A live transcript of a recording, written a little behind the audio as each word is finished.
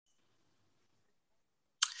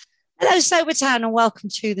Hello, Sobertown, and welcome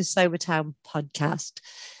to the Sobertown podcast.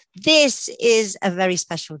 This is a very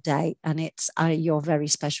special day, and it's your very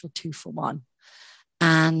special 2-for-1.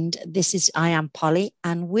 And I am Polly,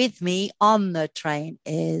 and with me on the train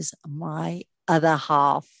is my other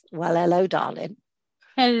half. Well, hello, darling.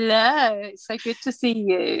 Hello, it's so good to see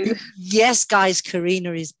you. Yes, guys,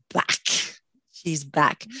 Karina is back. She's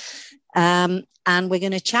back. And we're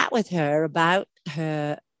going to chat with her about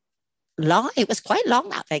her it was quite long,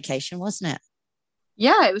 that vacation, wasn't it?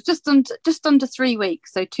 Yeah, it was just under 3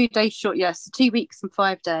 weeks, so 2 days short. Yes, 2 weeks and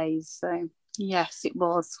 5 days. So yes, it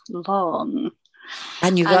was long.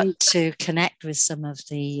 And you got to connect with some of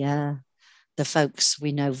the folks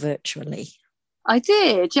we know virtually. I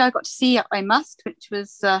did. Yeah, I got to see Aunt Musk, which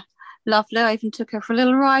was lovely. I even took her for a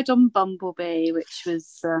little ride on Bumblebee, which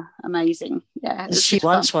was amazing. Yeah, she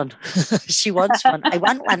wants one. She wants one. I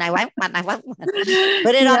want one.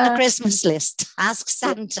 Put it on the Christmas list. Ask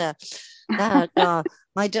Santa. Oh, God.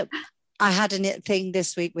 I had a thing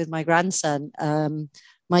this week with my grandson.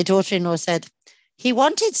 My daughter-in-law said he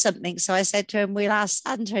wanted something, so I said to him, "We'll ask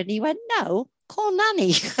Santa," and he went, "No, call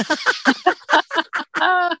Nanny."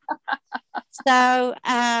 So,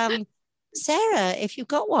 Sarah, if you've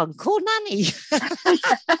got one, call Nanny.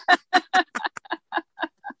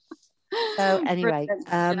 So anyway,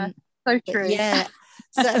 so true. Yeah.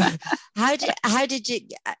 So how did you?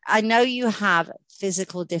 I know you have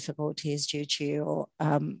physical difficulties due to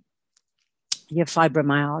your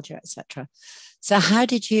fibromyalgia, etc. So how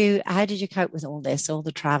did you cope with all this, all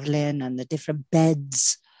the traveling and the different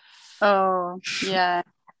beds? Oh yeah.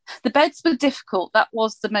 The beds were difficult. That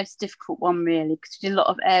was the most difficult one, really, because we did a lot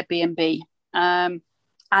of Airbnb. And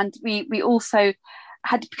we also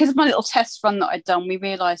had, because of my little test run that I'd done, we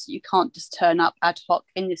realised that you can't just turn up ad hoc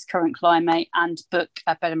in this current climate and book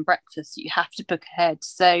a bed and breakfast. You have to book ahead.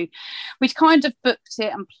 So we'd kind of booked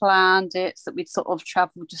it and planned it so that we'd sort of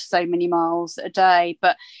travel just so many miles a day.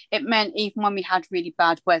 But it meant even when we had really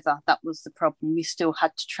bad weather, that was the problem. We still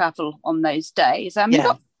had to travel on those days. We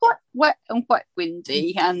got quite wet and quite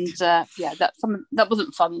windy, and that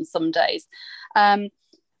wasn't fun on some days. And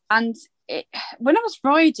when I was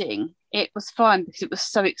riding, it was fun because it was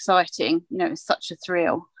so exciting. You know, it was such a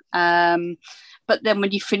thrill. But then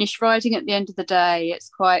when you finish riding at the end of the day,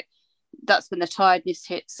 that's when the tiredness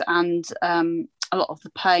hits and a lot of the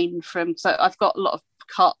pain so I've got a lot of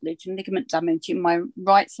cartilage and ligament damage in my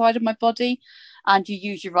right side of my body, and you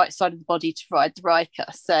use your right side of the body to ride the Ryker.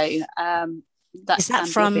 So is that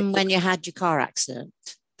from when you had your car accident?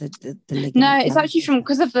 No, it's actually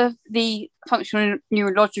because of the functional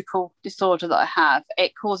neurological disorder that I have.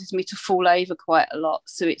 It causes me to fall over quite a lot.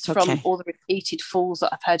 So it's from all the repeated falls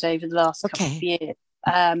that I've had over the last couple of years,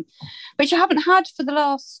 which I haven't had for the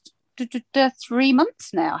last 3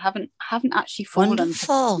 months now. I haven't actually fallen.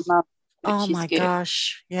 Wonderful. Oh my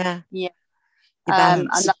gosh. Yeah. And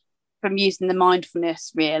that's from using the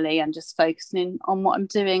mindfulness, really, and just focusing on what I'm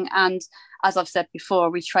doing. And as I've said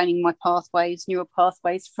before, retraining my neural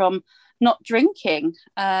pathways from not drinking.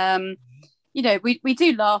 We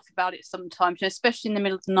do laugh about it sometimes, especially in the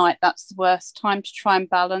middle of the night. That's the worst time to try and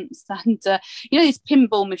balance. And these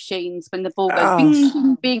pinball machines, when the ball goes bing,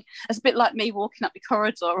 bing, bing, it's a bit like me walking up the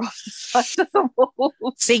corridor off the side of the wall,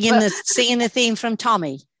 singing the theme from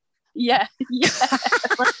Tommy. Yeah.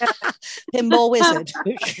 Pinball wizard.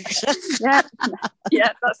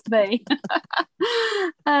 yeah, that's me.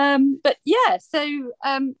 But yeah, so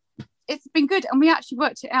it's been good, and we actually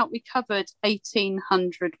worked it out. We covered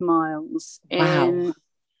 1,800 miles in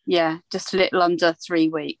just a little under 3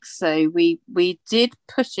 weeks. So we did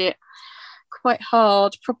push it quite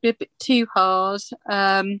hard, probably a bit too hard.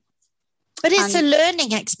 But it's a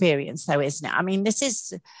learning experience, though, isn't it? I mean,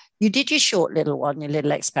 you did your short little one, your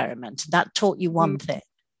little experiment. That taught you one thing.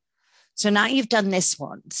 So now you've done this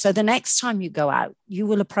one. So the next time you go out, you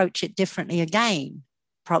will approach it differently again,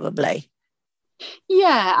 probably.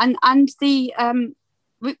 Yeah, and the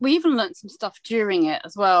we even learned some stuff during it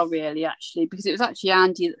as well, really, actually, because it was actually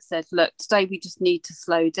Andy that said, look, today we just need to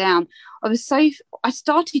slow down. I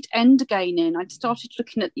started end gaining. I started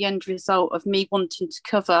looking at the end result of me wanting to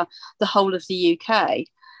cover the whole of the UK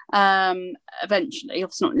eventually,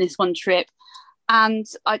 obviously not in this one trip. And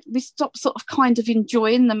we stopped sort of kind of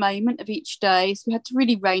enjoying the moment of each day. So we had to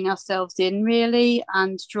really rein ourselves in, really,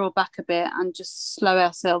 and draw back a bit and just slow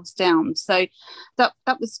ourselves down. So that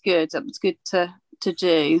was good. That was good to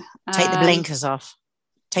do. Take the blinkers off.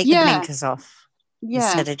 The blinkers off. Yeah.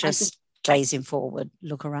 Instead of just gazing forward,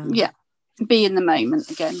 look around. Yeah. Be in the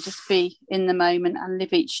moment again. Just be in the moment and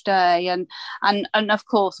live each day. And of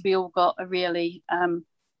course, we all got a really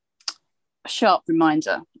sharp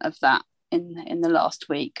reminder of that in the last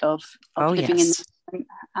week of living yes. in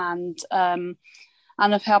and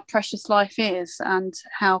of how precious life is and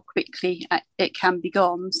how quickly it can be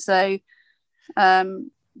gone. So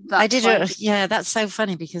that's so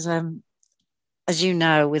funny because as you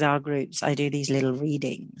know, with our groups, I do these little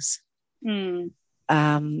readings. And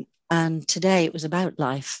today it was about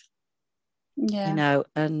life. Yeah.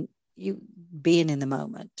 And you being in the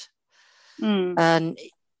moment. And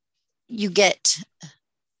you get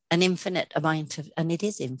an infinite amount of, and it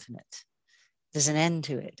is infinite. There's an end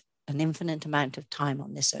to it, an infinite amount of time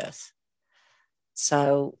on this earth.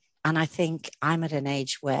 So, and I think I'm at an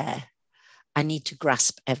age where I need to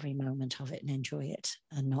grasp every moment of it and enjoy it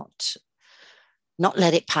and not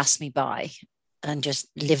let it pass me by and just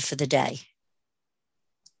live for the day.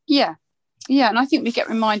 Yeah. And I think we get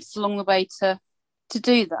reminders along the way to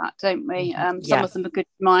do that, don't we? Some of them are good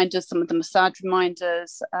reminders, some of them are sad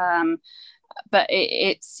reminders. But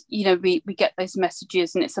it's we get those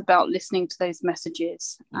messages, and it's about listening to those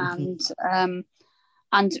messages and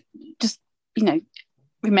just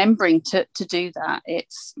remembering to do that.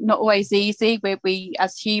 It's not always easy, where we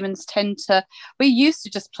as humans we're used to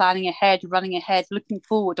just planning ahead, running ahead, looking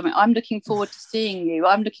forward. I mean, I'm looking forward to seeing you.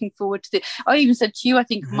 I'm looking forward to I even said to you, I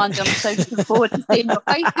think Monday, I'm so looking forward to seeing your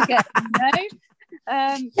face again,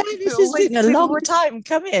 this has been a long time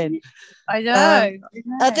coming. I know.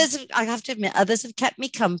 Others, I have to admit, others have kept me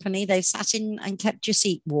company. They've sat in and kept your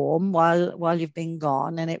seat warm while you've been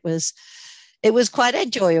gone, and it was quite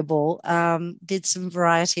enjoyable. Did some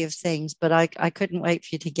variety of things, but I couldn't wait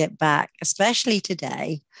for you to get back, especially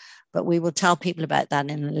today. But we will tell people about that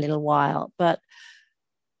in a little while. But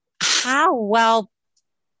how well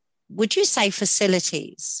would you say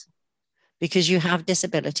facilities? Because you have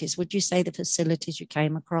disabilities, would you say the facilities you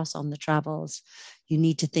came across on the travels, you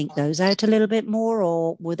need to think those out a little bit more,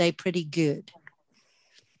 or were they pretty good?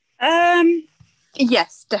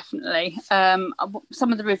 Yes, definitely.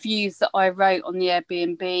 Some of the reviews that I wrote on the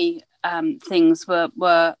Airbnb things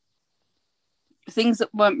were things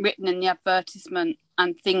that weren't written in the advertisement,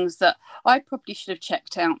 and things that I probably should have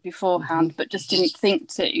checked out beforehand, but just didn't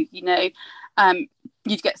think to.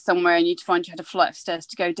 You'd get somewhere and you'd find you had a flight of stairs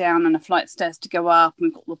to go down and a flight of stairs to go up, and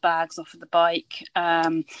we've got all the bags off of the bike.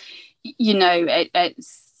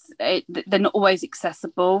 They're not always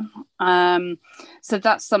accessible. So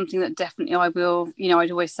that's something that definitely I will, I'd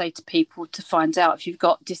always say to people to find out if you've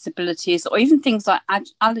got disabilities or even things like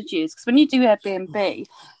allergies. Because when you do Airbnb,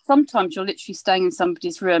 sometimes you're literally staying in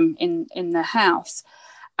somebody's room in their house.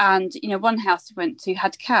 And, one house we went to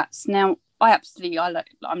had cats. Now, I'm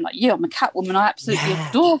like you, I'm a cat woman. I absolutely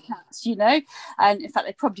adore cats, and in fact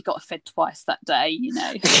they probably got fed twice that day,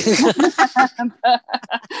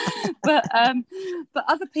 but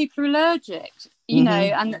other people are allergic,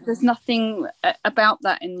 and there's nothing about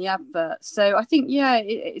that in the advert. So I think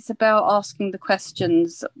it's about asking the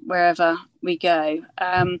questions wherever we go.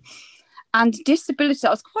 And disability, I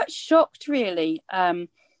was quite shocked really,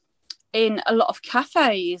 in a lot of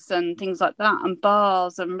cafes and things like that, and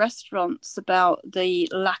bars and restaurants, about the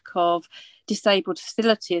lack of disabled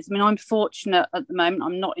facilities. I mean, I'm fortunate at the moment,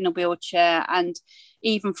 I'm not in a wheelchair, and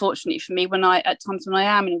even fortunately for me, at times when I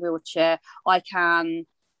am in a wheelchair, I can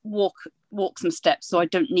walk some steps, so I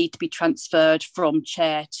don't need to be transferred from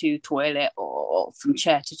chair to toilet or from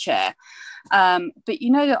chair to chair. But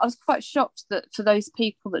I was quite shocked that for those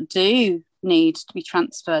people that do need to be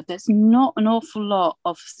transferred, there's not an awful lot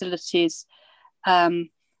of facilities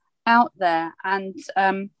out there. And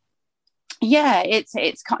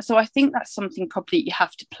it's so I think that's something probably you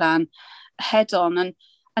have to plan ahead on.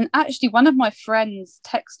 And actually, one of my friends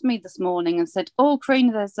texted me this morning and said, "Oh,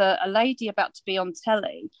 Karina, there's a lady about to be on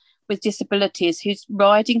telly with disabilities who's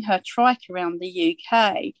riding her trike around the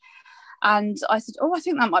UK." And I said, "Oh, I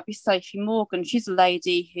think that might be Sophie Morgan. She's a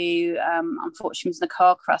lady who unfortunately was in a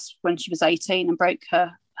car crash when she was 18 and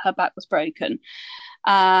her back was broken.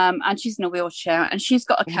 And she's in a wheelchair, and she's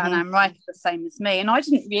got a Can-Am rider the same as me. And I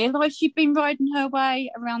didn't realise she'd been riding her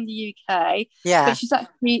way around the UK. Yeah. But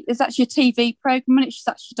there's actually a TV programme, and she's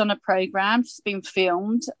actually done a programme. She's been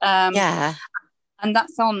filmed. And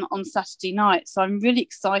that's on Saturday night. So I'm really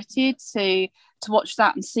excited to watch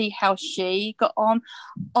that and see how she got on.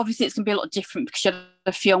 Obviously, it's going to be a lot different because she had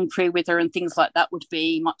a film crew with her, and things like that would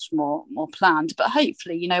be much more planned. But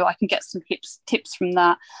hopefully, I can get some tips from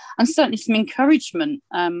that, and certainly some encouragement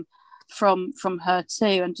from her too,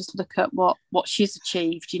 and just look at what she's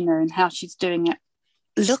achieved, and how she's doing it.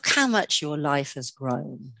 Look how much your life has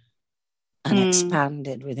grown and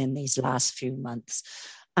expanded within these last few months.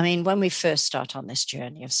 I mean, when we first start on this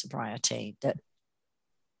journey of sobriety, the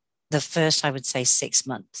first, I would say, 6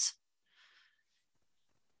 months,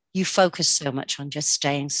 you focus so much on just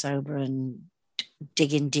staying sober and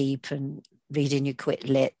digging deep and reading your Quit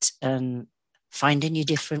Lit and finding your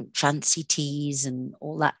different fancy teas and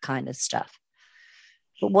all that kind of stuff.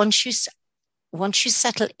 But once you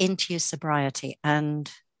settle into your sobriety,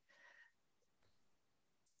 and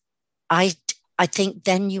I think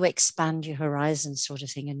then you expand your horizon, sort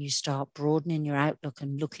of thing, and you start broadening your outlook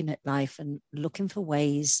and looking at life and looking for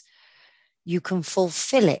ways you can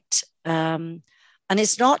fulfill it. And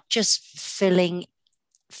it's not just filling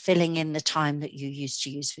in the time that you used to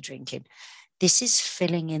use for drinking. This is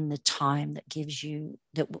filling in the time that gives you,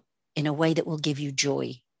 that in a way that will give you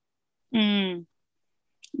joy.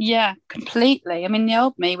 Yeah, completely. I mean, the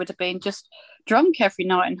old me would have been just drunk every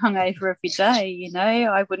night and hungover every day. You know,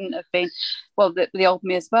 I wouldn't have been. Well, the old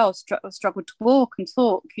me as well struggled to walk and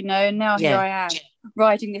talk. You know, and now here I am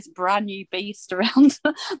riding this brand new beast around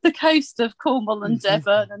the coast of Cornwall and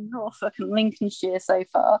Devon and Norfolk and Lincolnshire so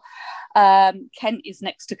far. Kent is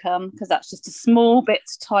next to come because that's just a small bit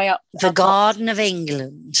to tie up. The Garden of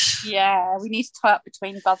England. Yeah, we need to tie up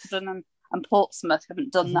between Basildon and Portsmouth.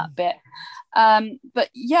 Haven't done that bit. But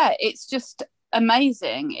yeah, it's just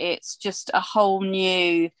amazing. It's just a whole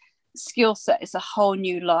new skill set. It's a whole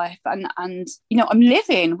new life. And you know,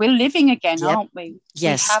 we're living again, aren't we?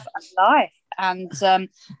 Yes. We have a life.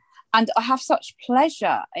 And I have such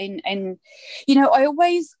pleasure in you know, I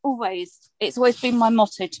always it's always been my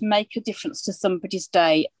motto to make a difference to somebody's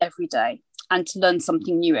day every day and to learn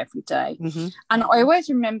something new every day. And I always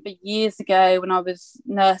remember years ago when I was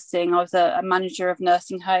nursing, I was a manager of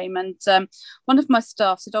nursing home, and one of my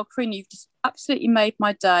staff said, "Oh, Corinne, you've just absolutely made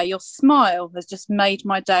my day. Your smile has just made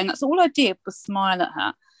my day." And that's all I did was smile at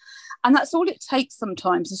her. And that's all it takes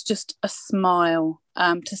sometimes, is just a smile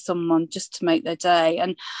to someone just to make their day.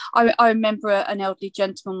 And I remember an elderly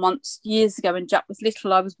gentleman once, years ago, when Jack was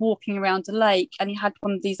little, I was walking around a lake and he had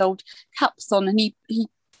one of these old caps on, and he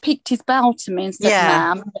peeked his bell to me and said,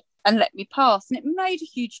 "Ma'am," and let me pass. And it made a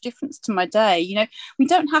huge difference to my day. You know, we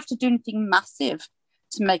don't have to do anything massive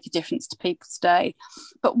to make a difference to people's day.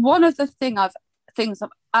 But one of the things I've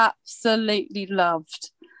absolutely loved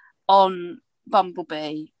on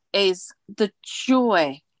Bumblebee is the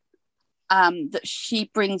joy that she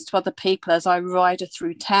brings to other people as I ride her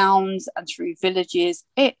through towns and through villages.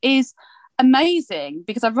 It is amazing,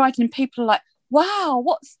 because I'm riding and people are like, "Wow,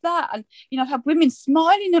 what's that?" And you know, I've had women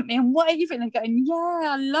smiling at me and waving and going,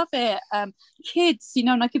 "Yeah, I love it." Kids, you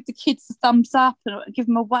know, and I give the kids a thumbs up and I give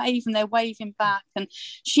them a wave and they're waving back. And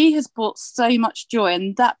she has brought so much joy,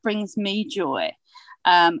 and that brings me joy.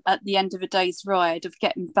 At the end of a day's ride, of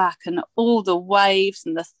getting back and all the waves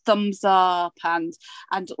and the thumbs up and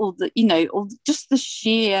all the, you know, just the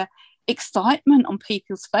sheer excitement on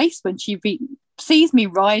people's face when she sees me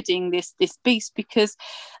riding this beast. Because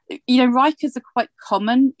you know, Rikers are quite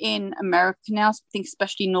common in America now, I think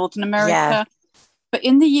especially Northern America. But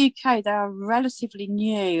in the UK, they are relatively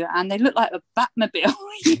new and they look like a Batmobile.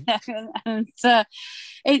 You know? And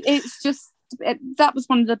it's just, that was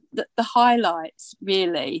one of the highlights,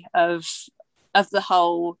 really, of the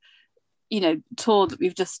whole, you know, tour that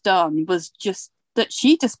we've just done, was just that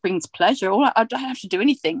she just brings pleasure. I don't have to do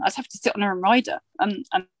anything. I just have to sit on her and ride her, and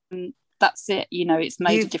that's it. You know, it's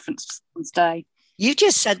made a difference to someone's day. You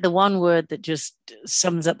just said the one word that just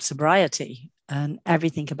sums up sobriety and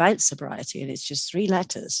everything about sobriety, and it's just 3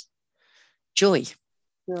 letters: joy.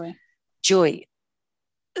 Joy.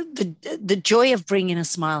 The joy of bringing a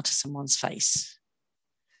smile to someone's face.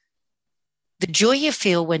 The joy you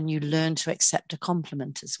feel when you learn to accept a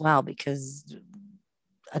compliment as well, because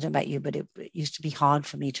I don't know about you, but it used to be hard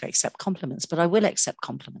for me to accept compliments, but I will accept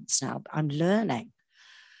compliments now. I'm learning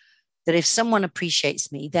that if someone appreciates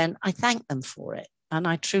me, then I thank them for it. And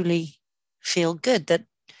I truly feel good that,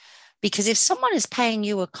 because if someone is paying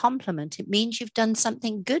you a compliment, it means you've done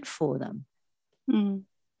something good for them.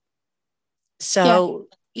 So,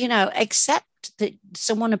 you know, accept that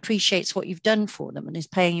someone appreciates what you've done for them and is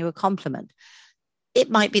paying you a compliment. It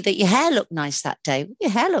might be that your hair looked nice that day.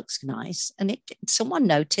 Your hair looks nice, and someone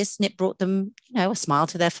noticed and it brought them, you know, a smile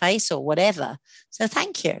to their face or whatever. So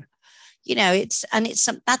thank you. You know,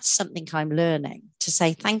 that's something I'm learning, to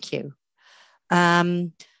say thank you.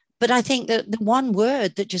 But I think that the one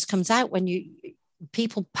word that just comes out when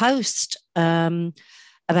people post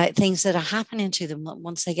about things that are happening to them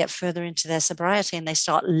once they get further into their sobriety and they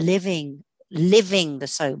start living the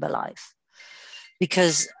sober life,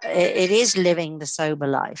 because it is living the sober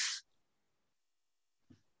life,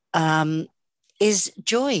 is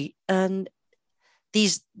joy. And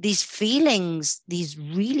these feelings, these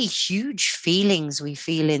really huge feelings we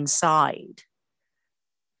feel inside,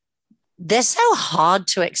 they're so hard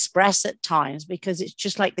to express at times because it's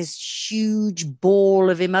just like this huge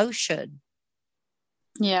ball of emotion.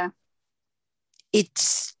 Yeah.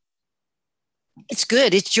 It's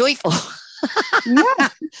good. It's joyful. Yeah.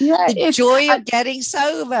 The joy of getting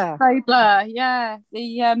sober. Yeah.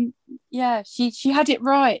 She had it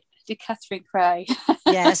right, did Catherine Cray.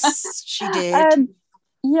 Yes, she did.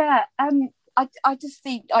 I just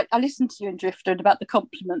think I listened to you in Drifter about the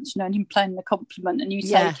compliments, and him playing the compliment and you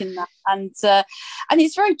taking that, and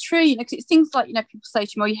it's very true, because it's things like, people say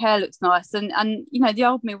to me, "Oh, your hair looks nice," and the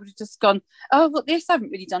old me would have just gone, "Oh, well, this haven't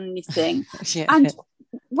really done anything." And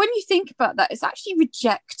when you think about that, it's actually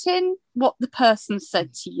rejecting what the person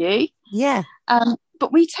said to you. Yeah.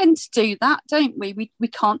 But we tend to do that, don't we? We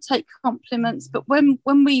can't take compliments, but when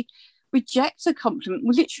we reject a compliment,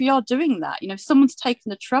 we literally are doing that. If someone's taken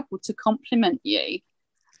the trouble to compliment you,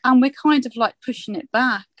 and we're kind of like pushing it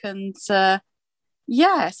back, and so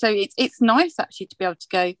it's nice actually to be able to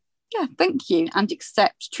go, yeah, thank you, and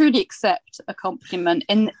truly accept a compliment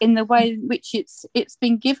in the way in which it's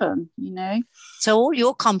been given. So all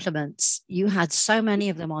your compliments, you had so many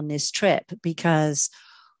of them on this trip, because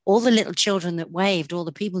all the little children that waved, all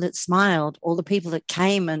the people that smiled, all the people that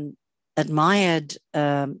came and admired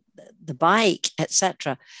the bike,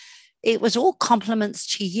 etc. It was all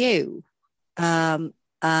compliments to you, and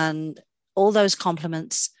all those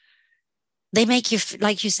compliments, they make you,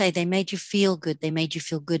 like you say, they made you feel good. They made you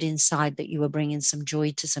feel good inside that you were bringing some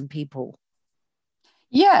joy to some people.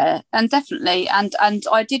 Yeah, and definitely, and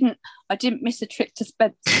I didn't miss a trick to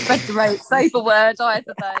spread the sober word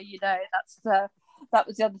either, though. That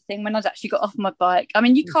was the other thing when I'd actually got off my bike. I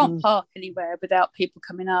mean, you can't park anywhere without people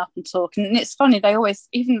coming up and talking. And it's funny, they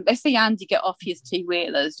see Andy get off his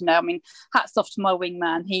two-wheelers, I mean, hats off to my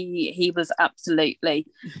wingman. He was absolutely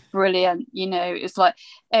brilliant. It's like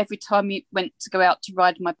every time he went to go out to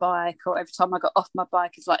ride my bike, or every time I got off my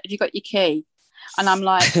bike, it's like, "Have you got your key?" And I'm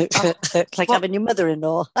like, oh, like having your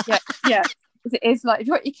mother-in-law. yeah. It's like, "If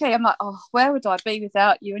you got your key," I'm like, "Oh, where would I be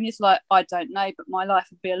without you?" And he's like, "I don't know, but my life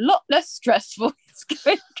would be a lot less stressful."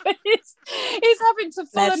 He's having to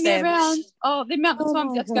follow me around. Oh, the amount of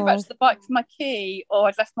times I had to go back to the bike for my key, or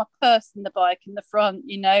I'd left my purse in the bike in the front.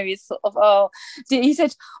 He's sort of, he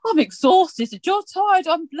said, "I'm exhausted." He said, "You're tired."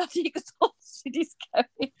 "I'm bloody exhausted." He's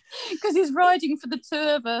going because he's riding for the two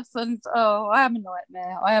of us, and I am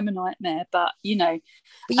a nightmare. But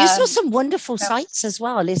But you saw some wonderful sights as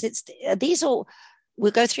well. These all?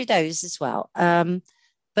 We'll go through those as well.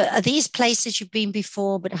 But are these places you've been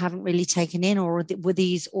before but haven't really taken in, or were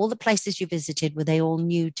these all the places you visited? Were they all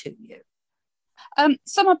new to you?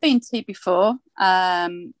 Some I've been to before.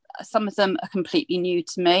 Some of them are completely new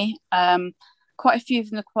to me. Quite a few of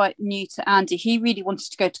them are quite new to Andy. He really wanted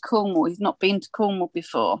to go to Cornwall. He's not been to Cornwall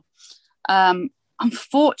before.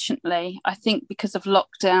 Unfortunately, I think because of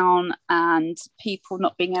lockdown and people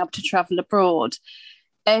not being able to travel abroad,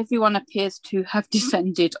 everyone appears to have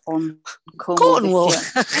descended on Cornwall.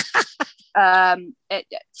 To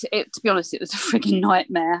be honest, it was a frigging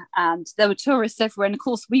nightmare, and there were tourists everywhere, and of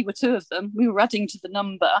course we were two of them. We were adding to the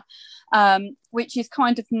number, which is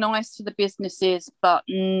kind of nice for the businesses, but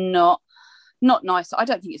not nice. I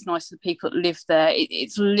don't think it's nice for the people that live there.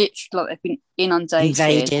 It's literally like they've been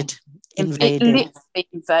inundated.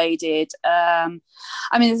 Invaded.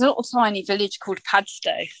 I mean, there's a little tiny village called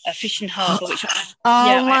Padstow, a fishing harbour.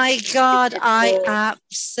 My God, I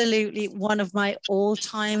absolutely, one of my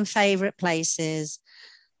all-time favourite places,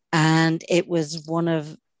 and it was one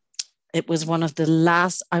of the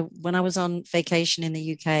last. When I was on vacation in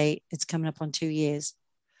the UK, it's coming up on 2 years.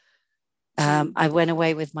 I went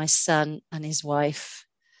away with my son and his wife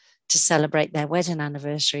to celebrate their wedding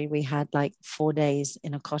anniversary. We had like 4 days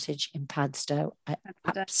in a cottage in Padstow. I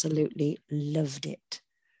absolutely loved it.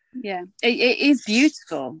 Yeah, it is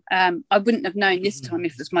beautiful. I wouldn't have known this time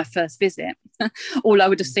if it was my first visit. All I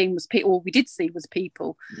would have seen was people. All we did see was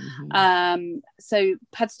people. So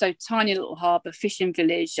Padstow, tiny little harbour, fishing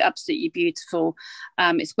village, absolutely beautiful.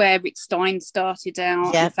 It's where Rick Stein started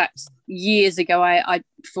out. In fact, years ago, I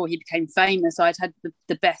before he became famous, I'd had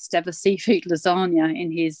the best ever seafood lasagna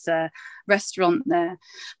in his restaurant there.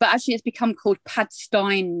 But actually, it's become called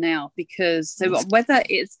Padstein now because whether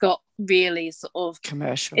it's got really sort of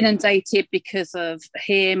commercial inundated because of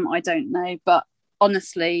him, I don't know, but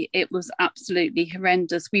honestly it was absolutely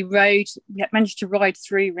horrendous. We managed to ride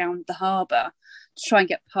through around the harbour to try and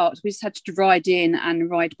get parked. We just had to ride in and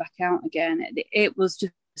ride back out again. It was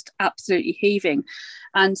just absolutely heaving,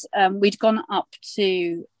 and we'd gone up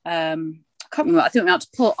to I can't remember, I think we went out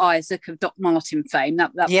to Port Isaac of Doc Martin fame.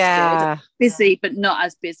 That was good. Busy but not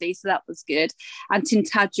as busy, so that was good. And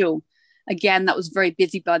Tintagel again, that was very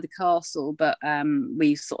busy by the castle, but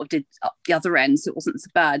we sort of did up the other end, so it wasn't so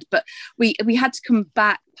bad. But we had to come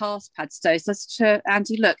back past Padstow. So I said to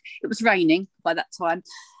Andy, look, it was raining by that time.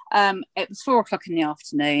 It was 4 o'clock in the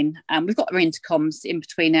afternoon, and we've got our intercoms in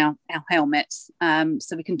between our helmets,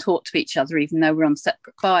 so we can talk to each other even though we're on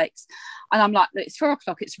separate bikes. And I'm like, look, it's 4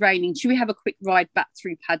 o'clock, it's raining. Should we have a quick ride back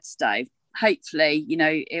through Padstow? Hopefully,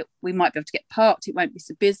 we might be able to get parked. It won't be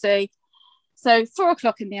so busy. So 4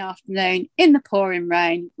 o'clock in the afternoon, in the pouring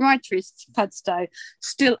rain, right through Padstow,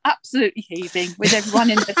 still absolutely heaving with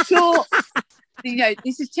everyone in their shorts.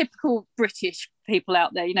 This is typical British people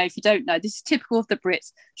out there. If you don't know, this is typical of the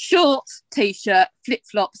Brits. Shorts, t-shirt,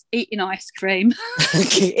 flip-flops, eating ice cream.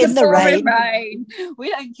 In the rain. We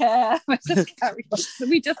don't care. We just carry on. So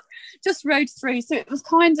we just rode through. So it was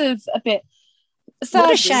kind of a bit...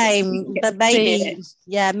 What a shame, but maybe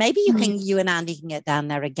you and Andy can get down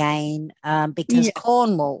there again, because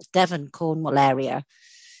Devon, Cornwall area,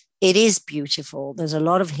 it is beautiful. There's a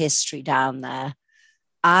lot of history down there.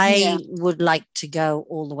 I would like to go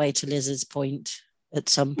all the way to Lizard's Point at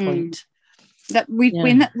some point. That we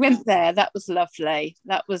went there. That was lovely.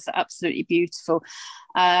 That was absolutely beautiful.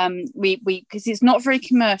 We because it's not very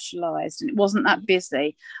commercialized and it wasn't that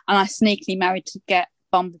busy. And I sneakily managed to get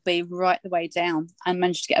Bumblebee right the way down and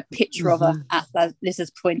managed to get a picture of her at the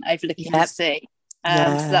Lizard's Point overlooking the sea. So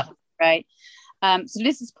that was great. So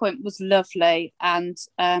Lizard's Point was lovely, and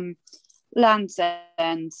Land's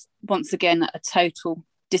End, once again, a total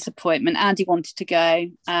disappointment. Andy wanted to go,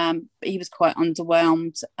 but he was quite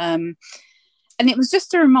underwhelmed. And it was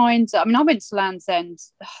just a reminder. I mean, I went to Land's End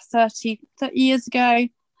 30 years ago,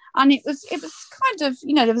 and it was kind of,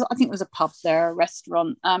 I think there was a pub there, a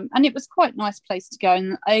restaurant, and it was quite a nice place to go.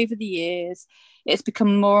 And over the years, it's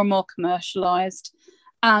become more and more commercialised.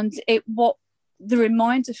 And what the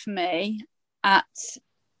reminder for me at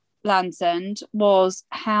Land's End was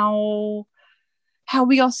how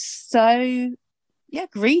we are so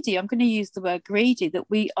greedy. I'm going to use the word greedy, that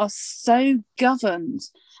we are so governed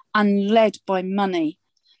and led by money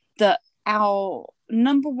that our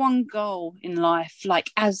number one goal in life,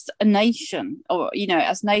 like as a nation, or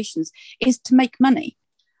as nations, is to make money,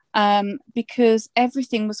 because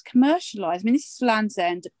everything was commercialized. I mean, this is Land's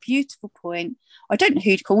End, a beautiful point. I don't know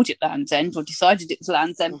who called it Land's End or decided it was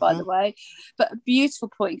Land's End, by the way, but a beautiful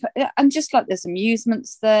point. And just like there's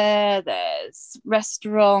amusements there's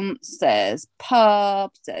restaurants, there's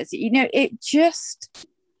pubs, there's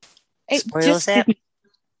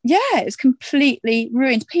it's completely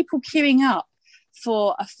ruined. People queuing up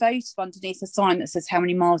for a photo underneath a sign that says how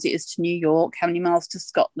many miles it is to New York, how many miles to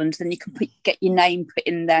Scotland. Then you can get your name put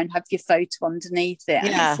in there and have your photo underneath it. And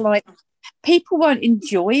it's like people weren't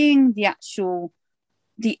enjoying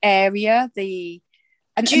the area. Do you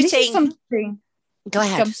think something? Go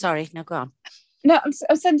ahead. Sorry, no, go on. No, I'm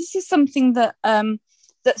saying this is something that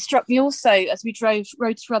that struck me also as we rode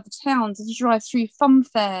through other towns, as you drive through fun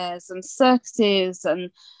fairs and circuses,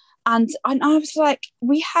 and I was like,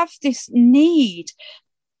 we have this need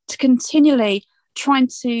to continually trying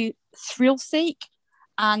to thrill seek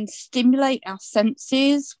and stimulate our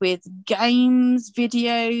senses with games,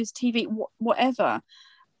 videos, TV, whatever,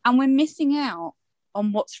 and we're missing out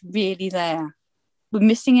on what's really there. We're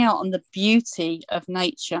missing out on the beauty of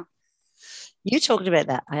nature. You talked about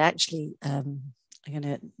that. I actually, I'm going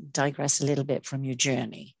to digress a little bit from your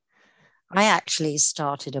journey. I actually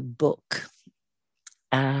started a book.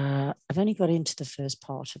 I've only got into the first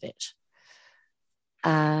part of it.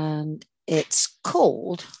 And it's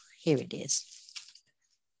called, here it is.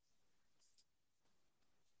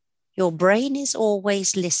 Your Brain is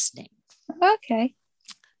Always Listening. Okay.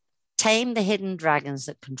 Tame the hidden dragons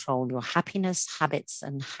that control your happiness, habits,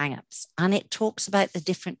 and hang-ups. And it talks about the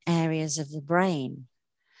different areas of the brain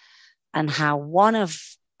and how one of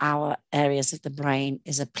our areas of the brain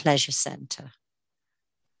is a pleasure center.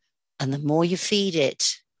 And the more you feed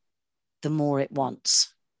it, the more it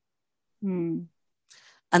wants. Mm.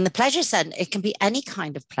 And the pleasure center, it can be any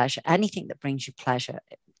kind of pleasure, anything that brings you pleasure.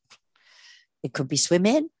 It could be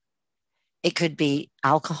swimming. It could be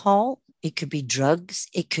alcohol. It could be drugs.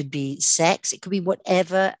 It could be sex. It could be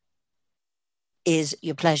whatever is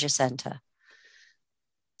your pleasure center.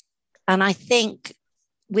 And I think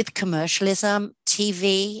with commercialism,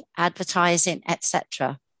 TV, advertising,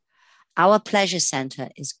 etc., our pleasure center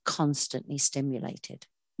is constantly stimulated.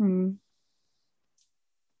 Mm.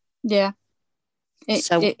 Yeah,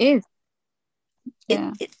 it is.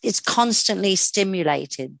 Yeah. It's constantly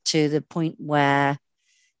stimulated to the point where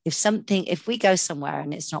if we go somewhere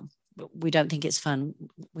and we don't think it's fun,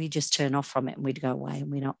 we just turn off from it and we'd go away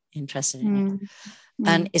and we're not interested in it.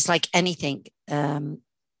 And it's like anything.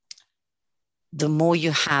 the more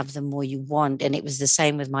you have, the more you want. And it was the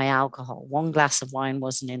same with my alcohol. One glass of wine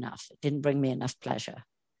wasn't enough. It didn't bring me enough pleasure.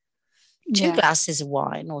 Two glasses of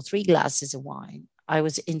wine or 3 glasses of wine, I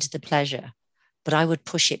was into the pleasure, but I would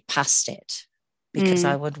push it past it because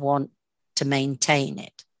I would want to maintain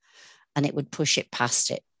it. And it would push it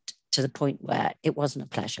past it to the point where it wasn't a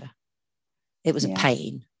pleasure. It was a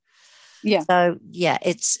pain. Yeah. So yeah,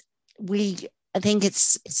 I think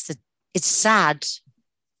it's sad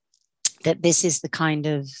that this is the kind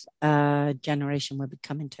of generation we're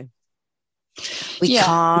becoming to. We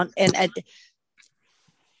can't, and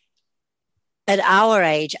at our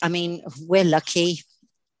age, I mean, we're lucky.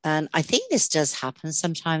 And I think this does happen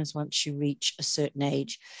sometimes. Once you reach a certain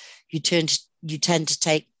age, you tend to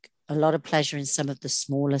take a lot of pleasure in some of the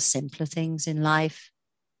smaller, simpler things in life.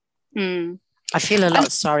 I feel a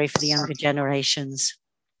lot sorry for the younger generations.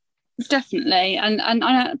 Definitely,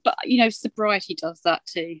 but sobriety does that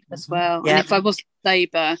too as well. Yeah. And if I wasn't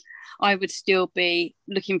sober, I would still be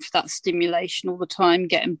looking for that stimulation all the time,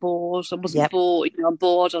 getting bored. I wasn't bored, I'm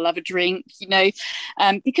bored, I'll have a drink,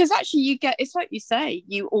 because actually it's like you say,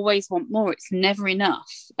 you always want more. It's never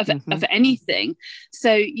enough of anything.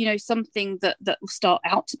 So, something that will start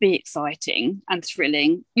out to be exciting and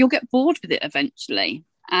thrilling, you'll get bored with it eventually.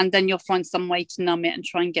 And then you'll find some way to numb it and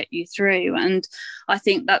try and get you through. And I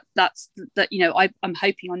think that's I'm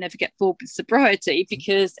hoping I'll never get bored with sobriety,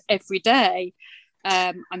 because every day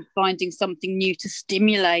I'm finding something new to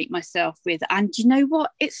stimulate myself with. And you know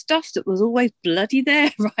what? It's stuff that was always bloody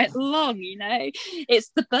there right along,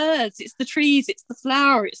 It's the birds, it's the trees, it's the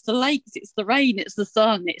flower, it's the lakes, it's the rain, it's the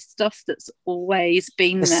sun. It's stuff that's always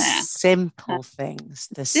been there. Simple things.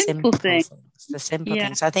 The simple things. The simple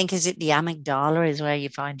things. I think, is it the amygdala is where you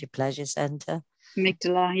find your pleasure center?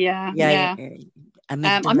 Amygdala, yeah.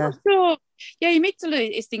 Amygdala. I'm not sure. Yeah,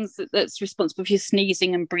 amygdala is things that's responsible for your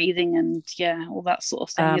sneezing and breathing and all that sort of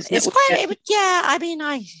thing. It's quite. I mean,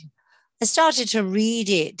 I started to read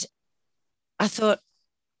it. I thought,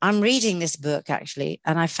 I'm reading this book actually,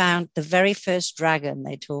 and I found the very first dragon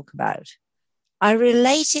they talk about. I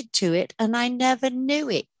related to it, and I never knew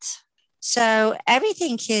it. So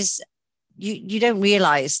everything is. You don't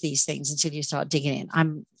realize these things until you start digging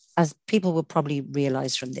in. As people will probably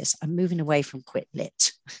realize from this, I'm moving away from quit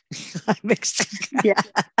lit.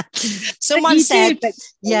 Someone said,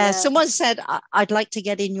 someone said, I'd like to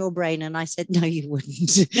get in your brain. And I said, no, you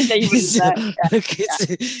wouldn't. No, you wouldn't.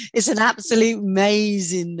 It's an absolute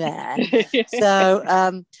maze in there. So,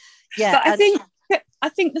 But I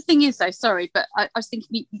think the thing is, though, sorry, but I was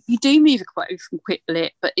thinking you do move away from quit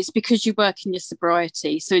lit, but it's because you work in your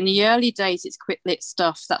sobriety. So in the early days, it's quit lit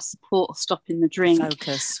stuff, that support of stopping the drink.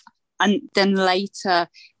 Focus. And then later,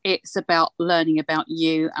 it's about learning about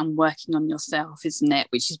you and working on yourself, isn't it?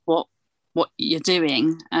 Which is what you're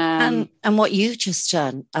doing. And what you've just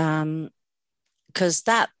done, because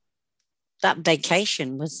that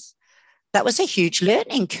vacation was a huge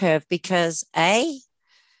learning curve, because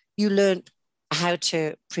you learned how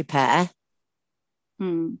to prepare.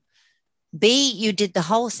 B, you did the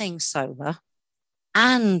whole thing sober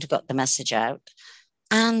and got the message out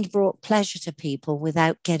and brought pleasure to people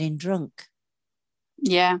without getting drunk.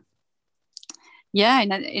 Yeah,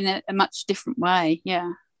 in a much different way.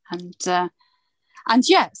 Yeah, and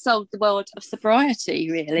sold the world of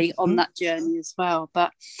sobriety really on that journey as well.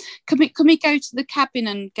 But can we go to the cabin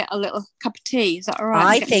and get a little cup of tea? Is that all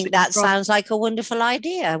right? I think that sounds like a wonderful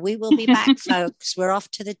idea. We will be back, folks. We're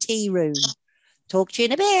off to the tea room. Talk to you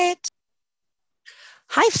in a bit.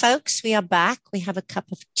 Hi, folks. We are back. We have a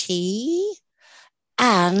cup of tea.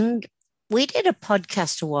 And we did a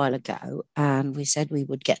podcast a while ago, and we said we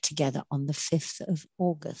would get together on the 5th of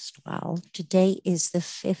August. Well, today is the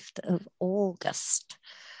 5th of August.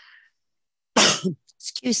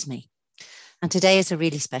 Excuse me. And today is a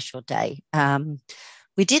really special day.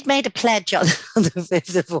 We did make a pledge on the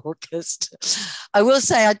 5th of August. I will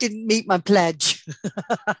say I didn't meet my pledge.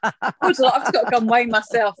 I've got to go and weigh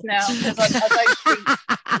myself now, because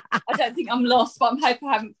I don't think I'm lost, but I'm hoping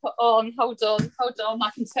I haven't put on. Hold on, I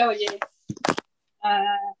can tell you.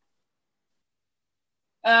 No,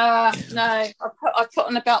 I put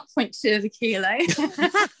on about 0.2 of a kilo.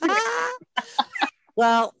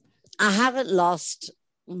 Well, I haven't lost,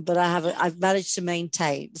 but I've managed to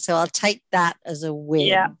maintain. So I'll take that as a win.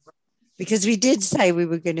 Yeah. Because we did say we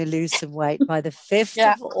were going to lose some weight by the 5th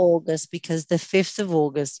of August, because the 5th of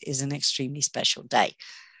August is an extremely special day.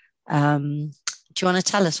 Do you want to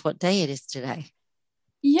tell us what day it is today?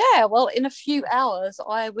 Yeah, well, in a few hours,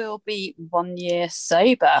 I will be 1 year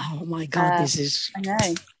sober. Oh my God, this is... I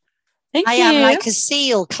know. Thank I you. am like a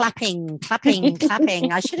seal, clapping, clapping,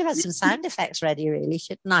 clapping. I should have had some sound effects ready, really,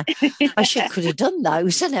 shouldn't I? Could have done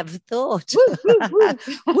those. I never thought. Whoop, whoop, whoop.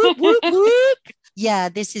 Whoop, whoop, whoop. Yeah,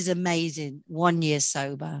 this is amazing. 1 year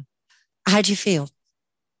sober. How do you feel?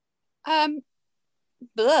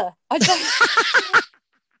 Blur. I don't.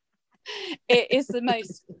 It is the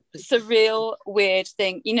most surreal, weird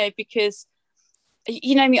thing, because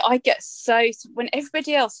you know me, I get so, when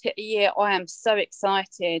everybody else hit a year, I am so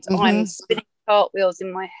excited. Mm-hmm. I'm spinning cartwheels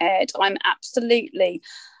in my head. I'm absolutely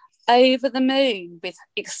over the moon with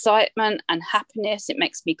excitement and happiness. It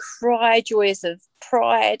makes me cry, joys of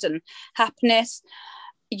pride and happiness.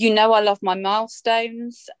 I love my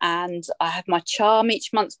milestones, and I have my charm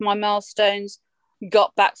each month for my milestones.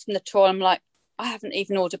 Got back from the tour, I'm like, I haven't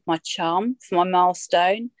even ordered my charm for my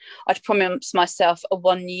milestone. I'd promised myself a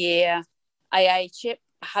 1 year AA chip.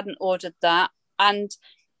 I hadn't ordered that. And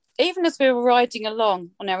even as we were riding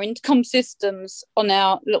along on our intercom systems on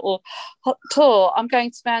our little tour, I'm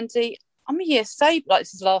going to Mandy, I'm a year sober, like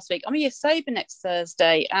this is last week, I'm a year sober next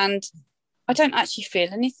Thursday, and I don't actually feel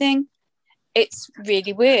anything. It's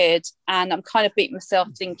really weird. And I'm kind of beating myself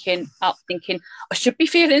thinking, I should be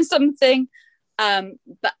feeling something.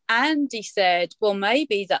 But Andy said, well,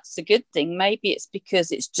 maybe that's a good thing. Maybe it's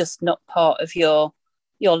because it's just not part of your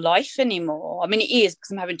life anymore. I mean, it is,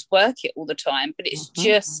 because I'm having to work it all the time, but it's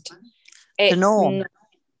just the norm.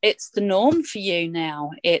 It's the norm for you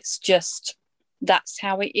now. It's just, that's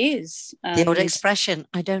how it is. The old expression,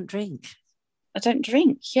 I don't drink.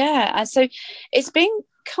 Yeah. And so it's been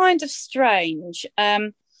kind of strange.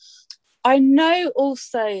 I know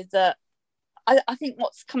also that I think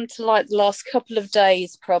what's come to light the last couple of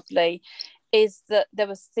days probably is that there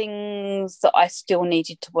was things that I still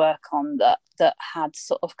needed to work on that had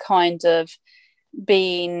sort of kind of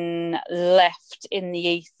been left in the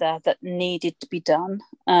ether that needed to be done.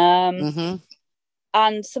 And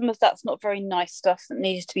some of that's not very nice stuff that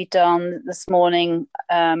needed to be done. This morning,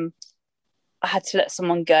 I had to let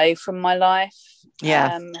someone go from my life, who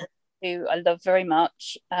I love very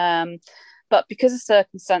much. But because of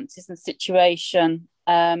circumstances and situation,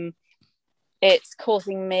 it's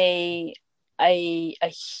causing me a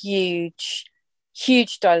huge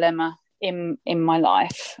dilemma in my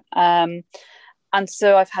life, and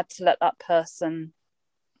so I've had to let that person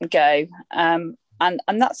go, and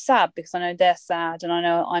that's sad, because I know they're sad and I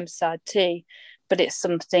know I'm sad too, but it's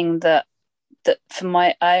something that for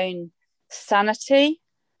my own sanity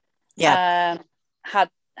had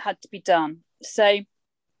to be done. So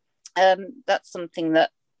that's something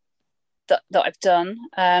that I've done.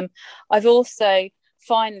 I've also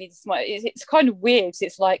finally, it's kind of weird, because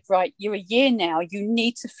it's like, right, you're a year now, you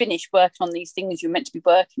need to finish working on these things you're meant to be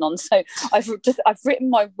working on. So I've written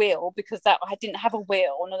my will, because that I didn't have a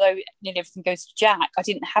will, and although nearly everything goes to Jack, I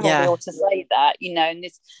didn't have a will to say that, and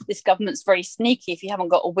this government's very sneaky. If you haven't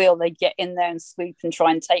got a will, they get in there and swoop and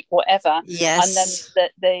try and take whatever. Yes. And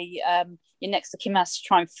then your next of kin has to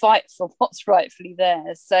try and fight for what's rightfully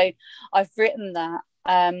theirs. So I've written that.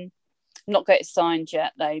 Not got it signed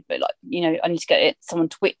yet though, but I need to get someone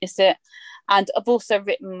to witness it. And I've also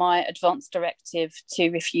written my advance directive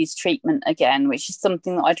to refuse treatment again, which is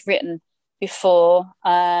something that I'd written before,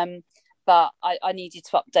 but I needed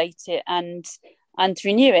to update it and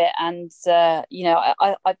renew it. And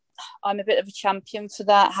I'm a bit of a champion for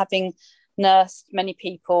that, having nursed many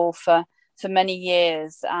people for many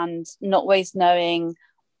years and not always knowing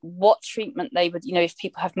what treatment they would, if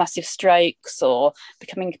people have massive strokes or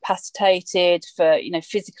become incapacitated for,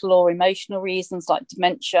 physical or emotional reasons like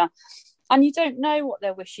dementia, and you don't know what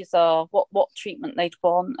their wishes are, what treatment they'd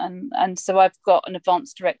want. And so I've got an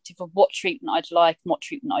advance directive of what treatment I'd like and what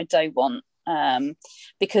treatment I don't want,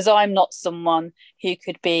 because I'm not someone who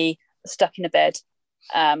could be stuck in a bed,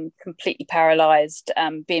 completely paralysed,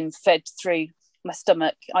 being fed through my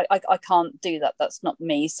stomach. I can't do that. That's not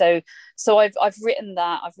me. So I've written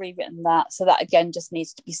that, I've rewritten that, so that again just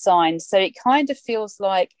needs to be signed. So it kind of feels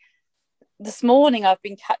like this morning I've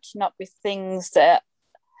been catching up with things that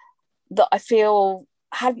I feel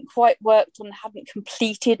hadn't quite worked on, hadn't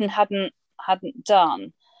completed, and hadn't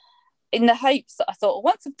done, in the hopes that I thought,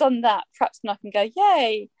 well, once I've done that, perhaps then I can go,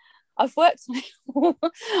 yay, I've worked on it.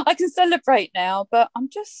 I can celebrate now. But I'm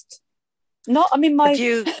just not, I mean,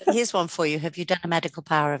 here's one for you. Have you done a medical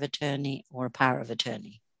power of attorney or a power of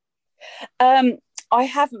attorney? I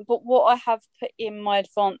haven't, but what I have put in my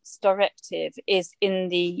advance directive is in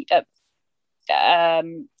the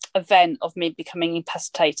event of me becoming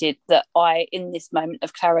incapacitated, that I, in this moment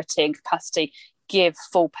of clarity and capacity, give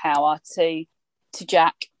full power to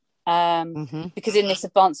Jack. Because in this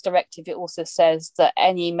advance directive, it also says that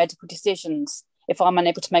any medical decisions, if I'm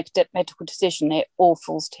unable to make a medical decision, it all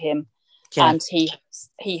falls to him. Yeah. And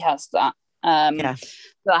he has that. Yeah.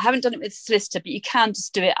 So I haven't done it with solicitor, but you can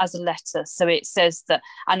just do it as a letter. So it says that,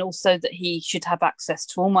 and also that he should have access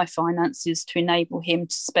to all my finances to enable him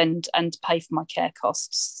to spend and pay for my care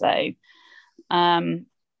costs. So,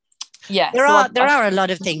 yeah. There are a lot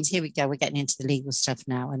of things. Here we go. We're getting into the legal stuff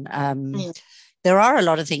now, and there are a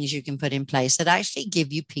lot of things you can put in place that actually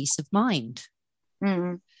give you peace of mind.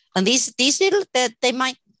 Mm. And these little, they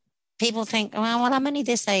might. People think, well, I'm only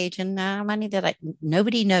this age and I'm only that.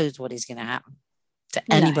 Nobody knows what is going to happen to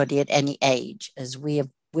anybody at any age, as we have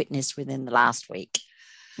witnessed within the last week.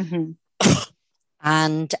 Mm-hmm.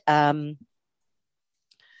 And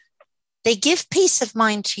they give peace of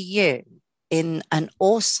mind to you, and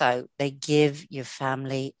also they give your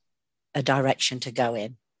family a direction to go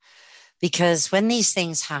in. Because when these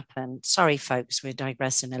things happen, sorry, folks, we're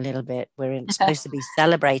digressing a little bit. We're supposed to be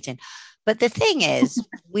celebrating. But the thing is,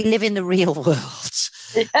 we live in the real world.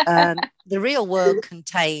 The real world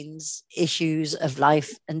contains issues of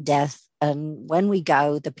life and death. And when we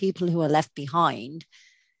go, the people who are left behind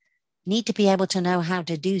need to be able to know how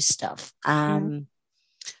to do stuff.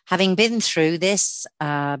 Having been through this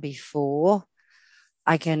before,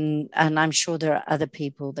 and I'm sure there are other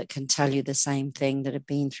people that can tell you the same thing that have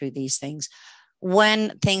been through these things.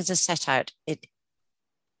 When things are set out,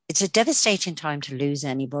 it's a devastating time to lose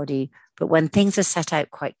anybody, but when things are set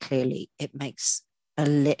out quite clearly, it makes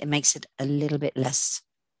it a little bit less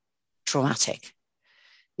traumatic.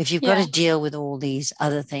 If you've got to deal with all these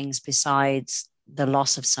other things besides the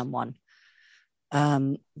loss of someone,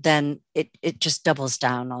 then it just doubles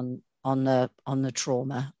down on the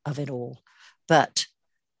trauma of it all. But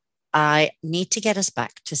I need to get us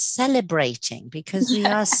back to celebrating, because we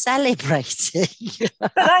are celebrating.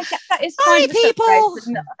 But that is kind of people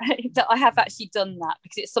that I have actually done that,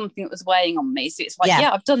 because it's something that was weighing on me. So it's like,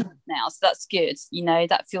 I've done that now, so that's good.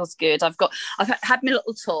 That feels good. I've had my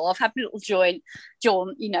little tour. I've had my little jaunt.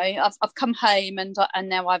 I've come home and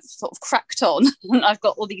now I've sort of cracked on, and I've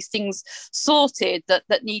got all these things sorted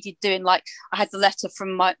that needed doing. Like I had the letter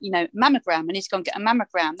from my mammogram. I need to go and get a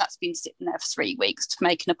mammogram. That's been sitting there for 3 weeks to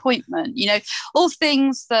make an appointment. All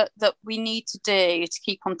things that we need to do to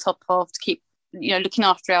keep on top of, to keep looking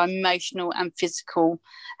after our emotional and physical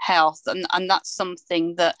health, and that's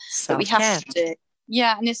something that we have to do.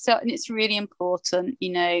 Yeah, and it's really important,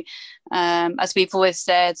 as we've always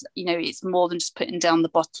said, it's more than just putting down the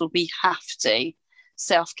bottle. We have to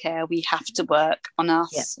self-care. We have to work on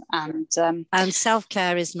us. And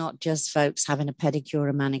self-care is not just, folks, having a pedicure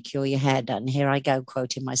and manicure, your hair done. Here I go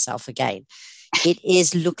quoting myself again. It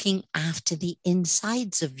is looking after the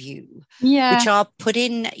insides of you, which are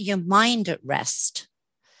putting your mind at rest,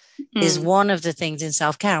 is one of the things in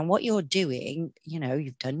self-care. And what you're doing,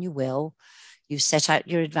 you've done your will, you've set out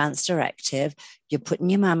your advance directive, you're putting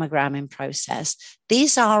your mammogram in process.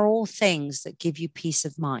 These are all things that give you peace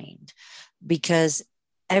of mind, because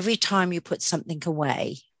every time you put something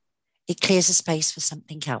away, it clears a space for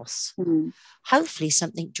something else, hopefully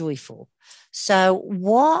something joyful. So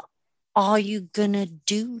what are you going to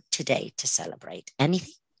do today to celebrate?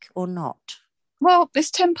 Anything or not? Well,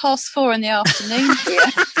 it's 4:10 in the afternoon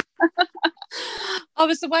here. I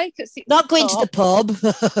was awake at 6 Not going to the pub.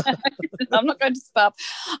 I'm not going to the pub.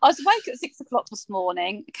 I was awake at 6 o'clock this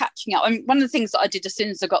morning, catching up. One of the things that I did as soon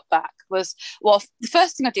as I got back was, the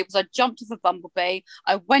first thing I did was I jumped off a bumblebee.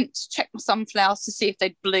 I went to check my sunflowers to see if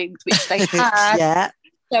they'd bloomed, which they had.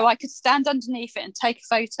 So I could stand underneath it and take a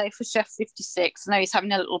photo for Chef 56. I know he's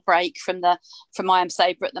having a little break from I Am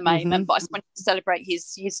Sabre at the moment, but I just wanted to celebrate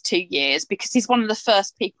his 2 years, because he's one of the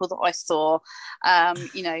first people that I saw, a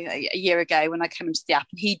year ago when I came into the app,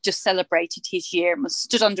 and he just celebrated his year and was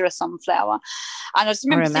stood under a sunflower. And I just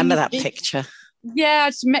remember that picture. Yeah,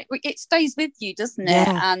 it stays with you, doesn't it?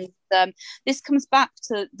 And this comes back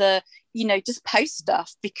to the, just post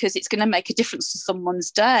stuff, because it's going to make a difference to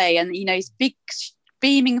someone's day. And, his big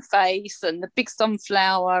beaming face and the big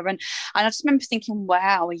sunflower, and I just remember thinking,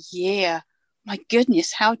 wow, a year, my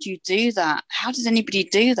goodness, how do you do that? How does anybody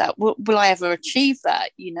do that? Will I ever achieve that?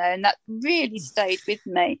 And that really stayed with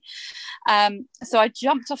me. So I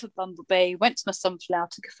jumped off a bumblebee, went to my sunflower,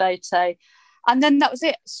 took a photo, and then that was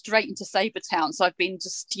it, straight into Sabretown. So I've been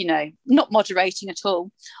just, not moderating at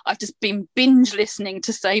all. I've just been binge listening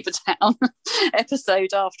to Sabretown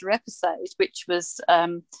episode after episode, which was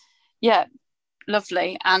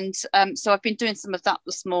lovely. And so I've been doing some of that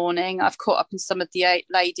this morning. I've caught up in some of the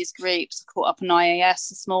ladies groups. I caught up on IAS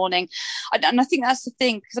this morning, and I think that's the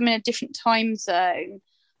thing, because I'm in a different time zone.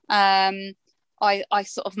 I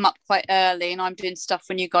sort of am up quite early, and I'm doing stuff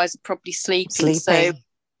when you guys are probably sleeping. So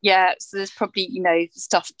Yeah, so there's probably,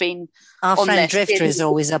 stuff being Our on friend there. Drifter is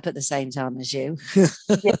always up at the same time as you.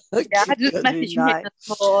 Yeah, I had a message from him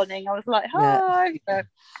this morning. I was like, hi. Yeah.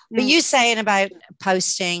 But you saying about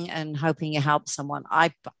posting and hoping you help someone,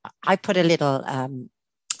 I put a little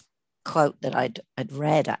quote that I'd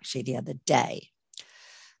read actually the other day.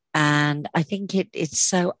 And I think it's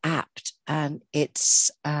so apt, and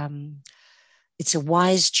it's a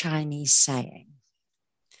wise Chinese saying.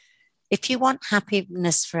 If you want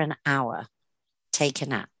happiness for an hour, take a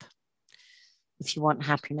nap. If you want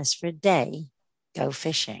happiness for a day, go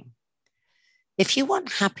fishing. If you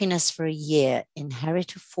want happiness for a year,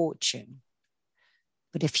 inherit a fortune.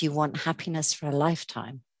 But if you want happiness for a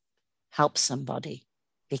lifetime, help somebody,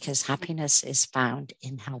 because happiness is found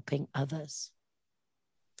in helping others.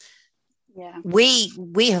 Yeah.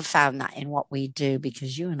 We have found that in what we do,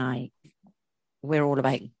 because you and I, we're all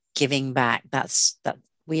about giving back. That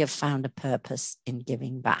we have found a purpose in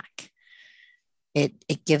giving back.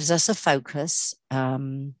 It gives us a focus. I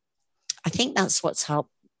think that's what's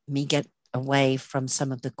helped me get away from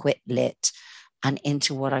some of the quit lit and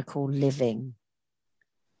into what I call living.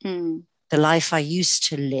 The life I used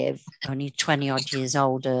to live, only 20 odd years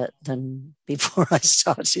older than before I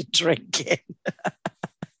started drinking.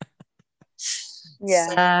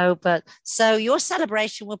 Yeah. So your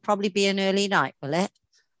celebration will probably be an early night, will it?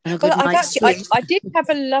 Well, I did have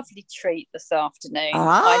a lovely treat this afternoon. Oh.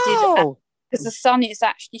 I did, because the sun is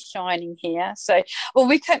actually shining here. So,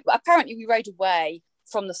 apparently we rode away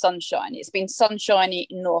from the sunshine. It's been sunshiny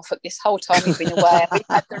in Norfolk this whole time we've been away. We've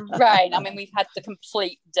had the rain. I mean, we've had the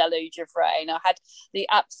complete deluge of rain. I had the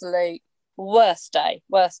absolute worst day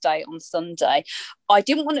on Sunday. I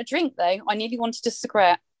didn't want to drink, though. I nearly wanted a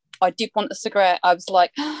cigarette. I did want a cigarette. I was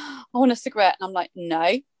like, I want a cigarette. And I'm like,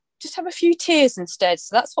 no, just have a few tears instead.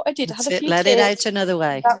 So that's what I did. I had a few tears. Let it out another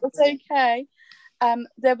way. That was okay.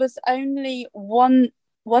 There was only one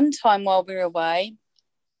time while we were away,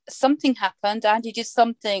 something happened. Andy did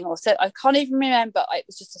something or said, I can't even remember. It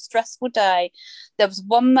was just a stressful day. There was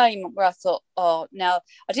one moment where I thought, oh, now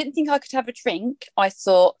I didn't think I could have a drink. I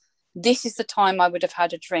thought this is the time I would have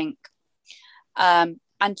had a drink. And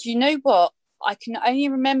you know what? I can only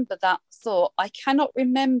remember that thought. I cannot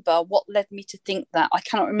remember what led me to think that. I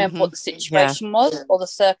cannot remember what the situation was or the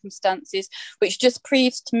circumstances, which just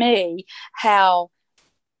proves to me how,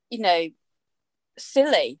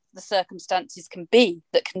 silly the circumstances can be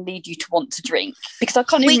that can lead you to want to drink, because I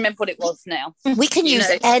can't even remember what it was now. We can use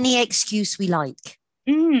any excuse we like.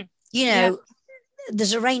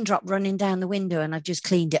 There's a raindrop running down the window and I've just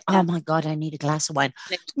cleaned it. Oh my God, I need a glass of wine.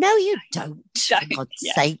 No, you don't, for God's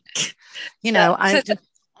sake.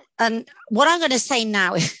 And what I'm going to say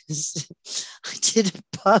now is I did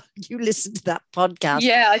you listened to that podcast.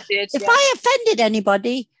 Yeah, I did. If I offended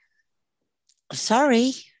anybody,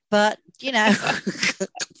 sorry, but I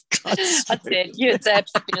did. You and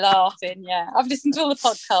Debs have been laughing. Yeah, I've listened to all the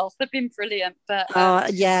podcasts. They've been brilliant.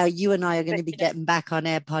 But you and I are going to be getting back on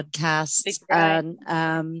air podcasts,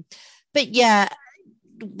 and but yeah,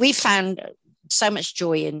 we found so much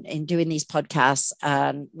joy in doing these podcasts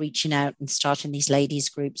and reaching out and starting these ladies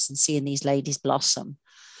groups and seeing these ladies blossom.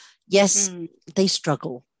 Yes, they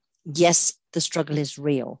struggle. Yes, the struggle is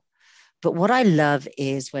real. But what I love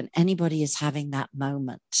is when anybody is having that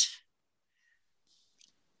moment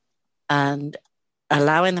and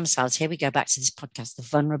allowing themselves, here we go back to this podcast, the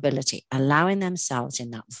vulnerability, allowing themselves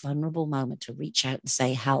in that vulnerable moment to reach out and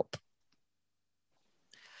say, help.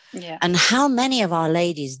 Yeah. And how many of our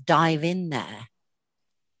ladies dive in there?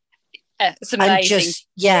 It's amazing.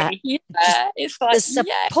 It's like the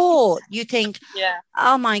support. You think,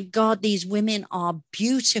 oh my God, these women are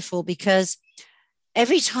beautiful, because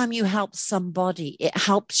every time you help somebody, it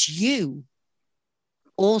helps you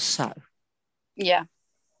also. Yeah.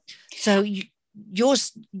 So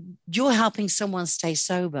you're helping someone stay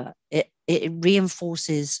sober. It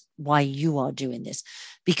reinforces why you are doing this,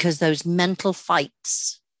 because those mental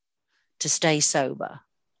fights to stay sober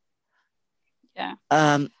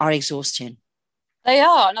are exhausting. They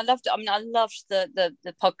are, and I loved it. I mean, I loved the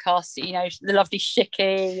podcast, the lovely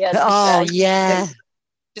Shiki. And,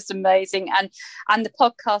 just amazing, and the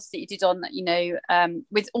podcast that you did on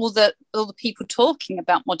with all the people talking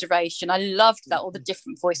about moderation. I loved that, all the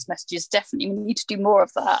different voice messages. Definitely we need to do more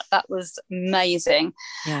of that was amazing.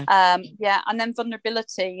 And then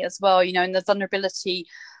vulnerability as well, and the vulnerability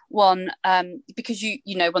one, because you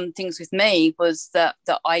know, one of the things with me was that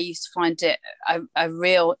I used to find it a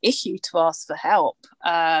real issue to ask for help.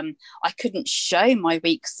 I couldn't show my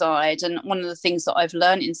weak side, and one of the things that I've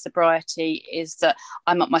learned in sobriety is that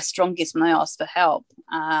I'm at my strongest when I ask for help,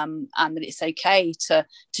 and that it's okay to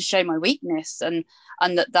show my weakness, and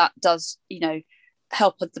that does, you know,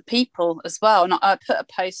 help other people as well. And I put a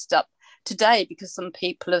post up today because some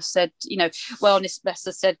people have said, you know, Wellness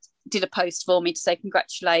Investor did a post for me to say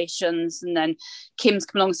congratulations, and then Kim's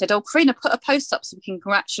come along and said, oh, Karina, put a post up so we can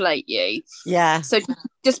congratulate you. Yeah. So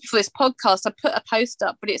just before this podcast, I put a post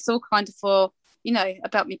up, but it's all kind of for, you know,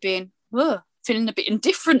 about me being feeling a bit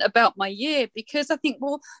indifferent about my year, because I think,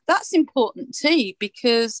 well, that's important too,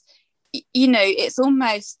 because, you know, it's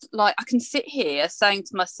almost like I can sit here saying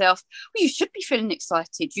to myself, well, you should be feeling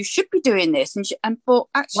excited, you should be doing this, but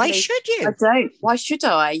actually, why should you? I don't. Why should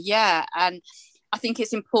I? Yeah. And I think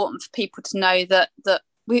it's important for people to know that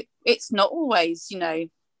it's not always, you know,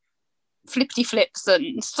 flippity flips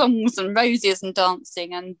and songs and roses and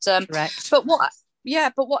dancing and correct. But what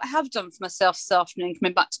I have done for myself this afternoon,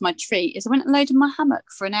 coming back to my treat, is I went and laid in my hammock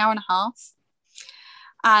for an hour and a half,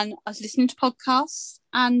 and I was listening to podcasts,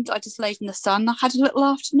 and I just laid in the sun. I had a little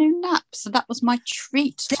afternoon nap, so that was my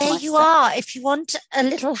treat. There you are. If you want a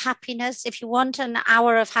little happiness, if you want an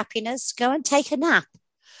hour of happiness, go and take a nap.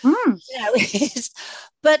 You know,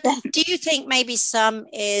 but do you think maybe some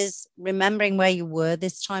is remembering where you were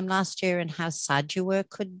this time last year and how sad you were?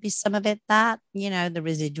 Could be some of it that, you know, the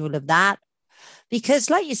residual of that, because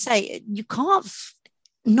like you say, you can't,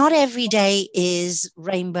 not every day is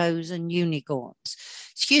rainbows and unicorns.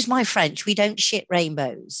 Excuse my French, we don't shit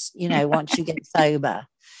rainbows, you know, once you get sober.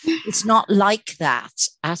 It's not like that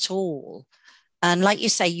at all. And like you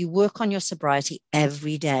say, you work on your sobriety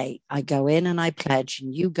every day. I go in and I pledge,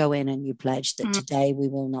 and you go in and you pledge that today we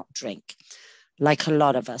will not drink, like a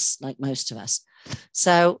lot of us, like most of us.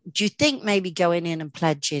 So do you think maybe going in and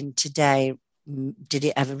pledging today, did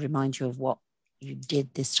it ever remind you of what you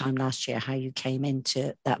did this time last year, how you came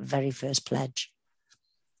into that very first pledge?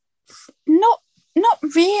 Not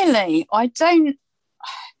really. I don't.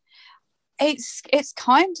 It's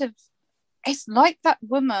kind of, it's like that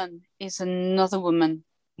woman is another woman.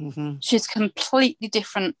 Mm-hmm. She's a completely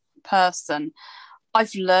different person.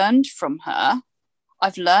 I've learned from her.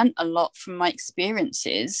 I've learned a lot from my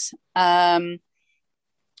experiences. But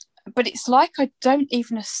it's like I don't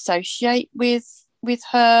even associate with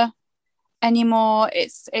her anymore.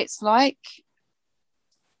 It's like,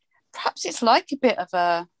 perhaps it's like a bit of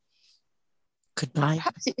a goodbye.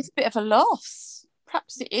 Perhaps it is a bit of a loss.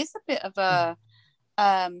 Perhaps it is a bit of a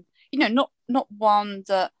you know, not one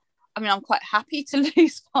that, I mean, I'm quite happy to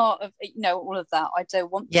lose part of, you know, all of that. I don't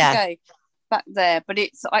want to go back there, but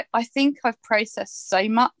it's, I think I've processed so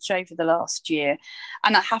much over the last year,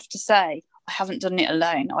 and I have to say, I haven't done it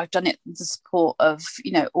alone. I've done it with the support of,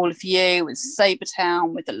 you know, all of you, with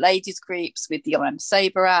Sobertown, with the ladies groups, with the I'm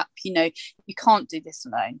Sober app. You know, you can't do this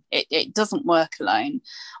alone. It doesn't work alone.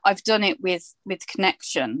 I've done it with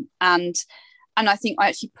Connection, and I think I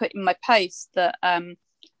actually put in my post that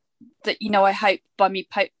that, you know, I hope by me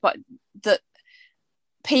but that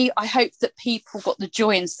I hope that people got the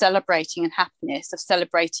joy in celebrating and happiness of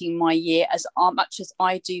celebrating my year as much as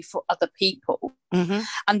I do for other people. Mm-hmm.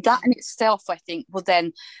 And that in itself, I think, will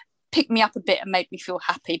then pick me up a bit and make me feel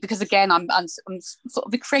happy, because again, I'm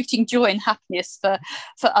sort of creating joy and happiness for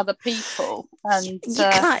other people.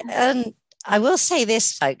 And I will say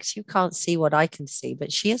this, folks, you can't see what I can see,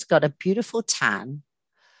 but she has got a beautiful tan.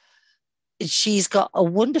 She's got a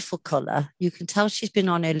wonderful colour. You can tell she's been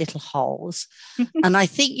on her little holes. And I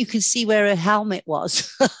think you can see where her helmet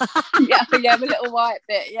was. yeah, a little white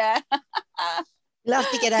bit, yeah. You'll have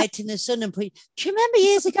to get out in the sun and put. Do you remember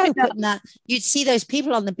years ago putting that? You'd see those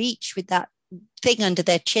people on the beach with that thing under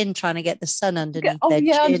their chin trying to get the sun underneath their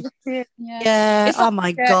chin. Under the chin. Yeah. Oh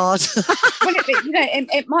my God. Well, you know,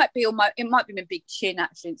 it might be my big chin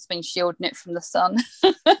actually. It's been shielding it from the sun.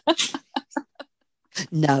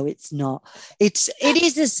 No, it's not. It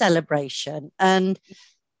is a celebration. And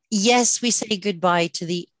yes, we say goodbye to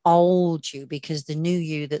the old you, because the new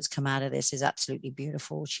you that's come out of this is absolutely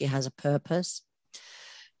beautiful. She has a purpose.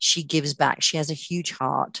 She gives back. She has a huge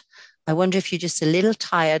heart. I wonder if you're just a little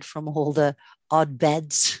tired from all the odd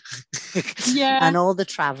beds and all the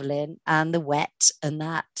traveling and the wet and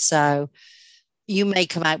that. So you may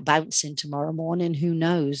come out bouncing tomorrow morning, who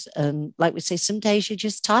knows? And like we say, some days you're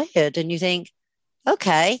just tired and you think,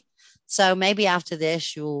 okay, so maybe after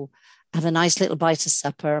this, you'll have a nice little bite of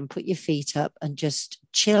supper and put your feet up and just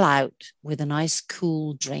chill out with a nice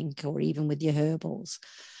cool drink, or even with your herbals,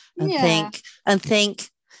 and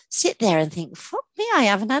think, sit there and think, fuck me, I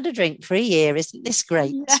haven't had a drink for a year. Isn't this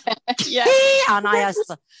great? Yeah. And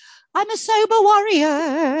I'm a sober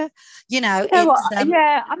warrior. You know what?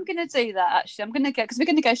 Yeah, I'm going to do that actually. I'm going to go because we're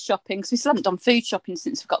going to go shopping because we still haven't done food shopping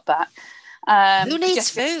since we got back. Who needs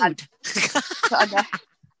food?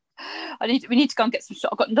 We need to go and get some.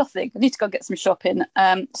 I've got nothing. I need to go and get some shopping.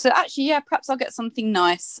 So actually, yeah, perhaps I'll get something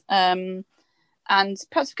nice. And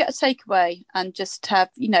perhaps get a takeaway and just have,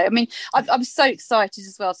 I mean, I'm so excited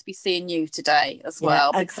as well to be seeing you today as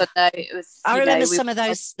well, because I know it was. I remember some of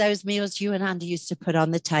those meals you and Andy used to put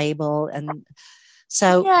on the table, and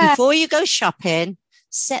so before you go shopping,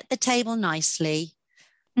 set the table nicely,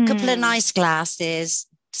 a couple of nice glasses,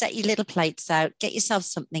 set your little plates out, get yourself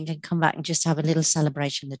something, and come back and just have a little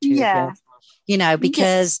celebration. The two of you,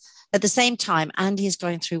 because. At the same time, Andy is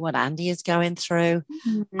going through what Andy is going through.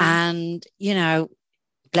 And,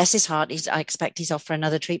 bless his heart, I expect he's off for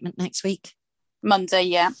another treatment next week.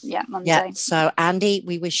 Monday, Monday. Yeah. So, Andy,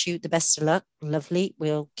 we wish you the best of luck. Lovely.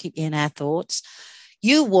 We'll keep you in our thoughts.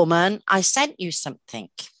 You woman, I sent you something.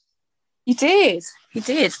 You did.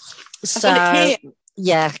 So,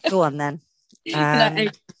 yeah, go on then.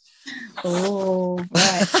 Oh,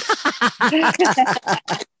 right.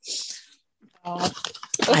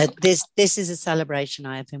 This is a celebration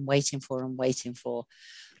I have been waiting for.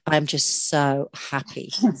 I'm just so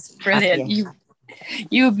happy. It's brilliant.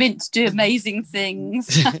 You were meant to do amazing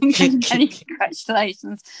things. Many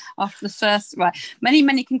congratulations after the first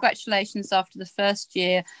many congratulations after the first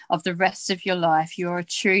year of the rest of your life. You're a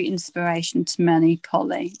true inspiration to many,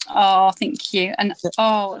 Polly. Oh, thank you. And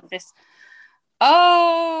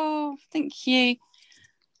thank you.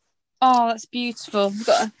 Oh, that's beautiful. We've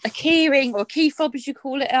got a key ring, or a key fob as you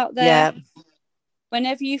call it out there. Yeah.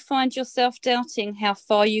 Whenever you find yourself doubting how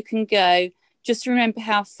far you can go, just remember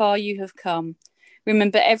how far you have come.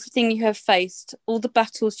 Remember everything you have faced, all the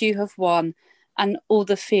battles you have won, and all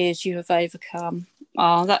the fears you have overcome.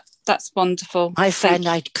 Oh, that's wonderful. My friend,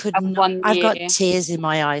 I couldn't. I've got tears in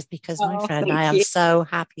my eyes because, my friend, I am so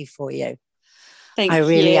happy for you. I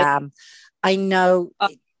really am. I know.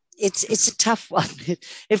 It's a tough one.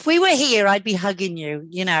 If we were here, I'd be hugging you.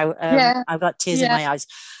 I've got tears in my eyes.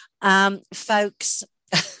 Folks,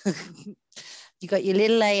 you got your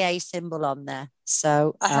little AA symbol on there.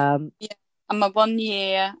 So, I'm a 1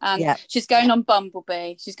 year, and she's going on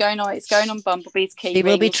Bumblebee. It's going on Bumblebee's key. She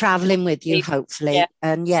will be traveling with you, hopefully. Yeah.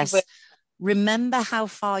 And yes, remember how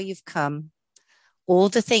far you've come, all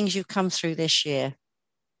the things you've come through this year,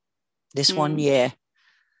 this 1 year.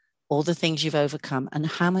 All the things you've overcome, and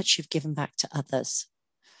how much you've given back to others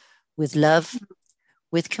with love,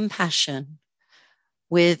 with compassion,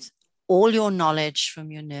 with all your knowledge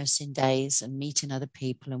from your nursing days and meeting other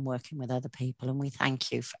people and working with other people. And we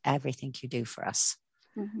thank you for everything you do for us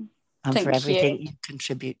and for everything you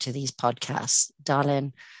contribute to these podcasts.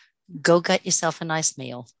 Darling, go get yourself a nice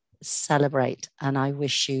meal, celebrate, and I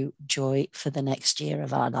wish you joy for the next year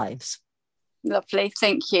of our lives. Lovely.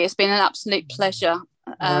 Thank you. It's been an absolute pleasure.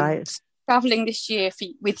 Traveling this year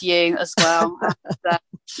with you as well.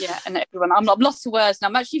 And everyone. I'm lost for words now.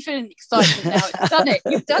 I'm actually feeling excited now.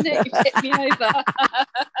 You've done it. You've tipped me over.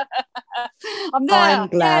 I'm there. I'm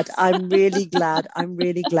glad. Yes. I'm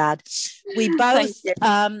really glad.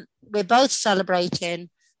 We're both celebrating,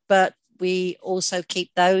 but we also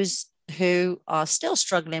keep those who are still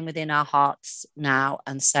struggling within our hearts now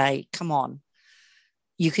and say, come on.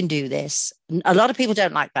 You can do this. A lot of people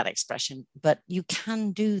don't like that expression, but you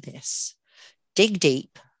can do this. Dig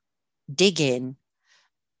deep, dig in,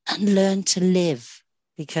 and learn to live,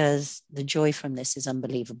 because the joy from this is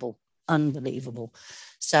unbelievable.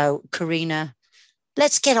 So, Karina,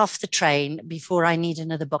 let's get off the train before I need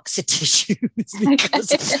another box of tissues.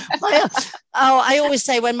 Because I always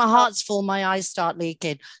say when my heart's full, my eyes start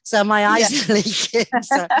leaking. So my eyes are leaking.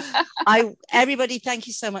 So everybody, thank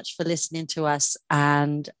you so much for listening to us.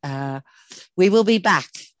 And we will be back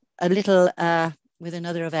a little with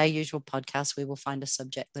another of our usual podcasts. We will find a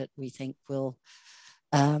subject that we think will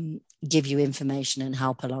give you information and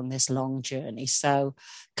help along this long journey. So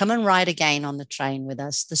come and ride again on the train with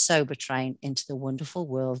us, the sober train into the wonderful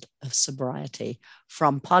world of sobriety.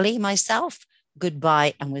 From Polly, myself,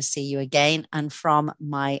 goodbye, and we'll see you again. And from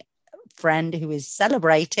my friend who is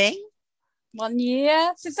celebrating 1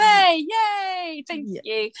 year today, yay, thank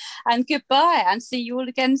you, and goodbye, and see you all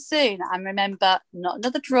again soon. And remember, not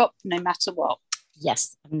another drop, no matter what.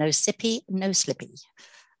 Yes, no sippy, no slippy.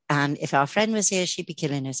 And if our friend was here, she'd be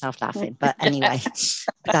killing herself laughing. But anyway,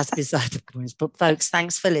 that's beside the point. But folks,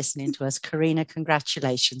 thanks for listening to us. Karina,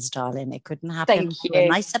 congratulations, darling. It couldn't happen to a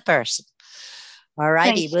nicer person. All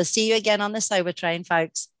righty. We'll see you again on the sober train,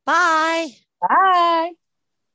 folks. Bye. Bye.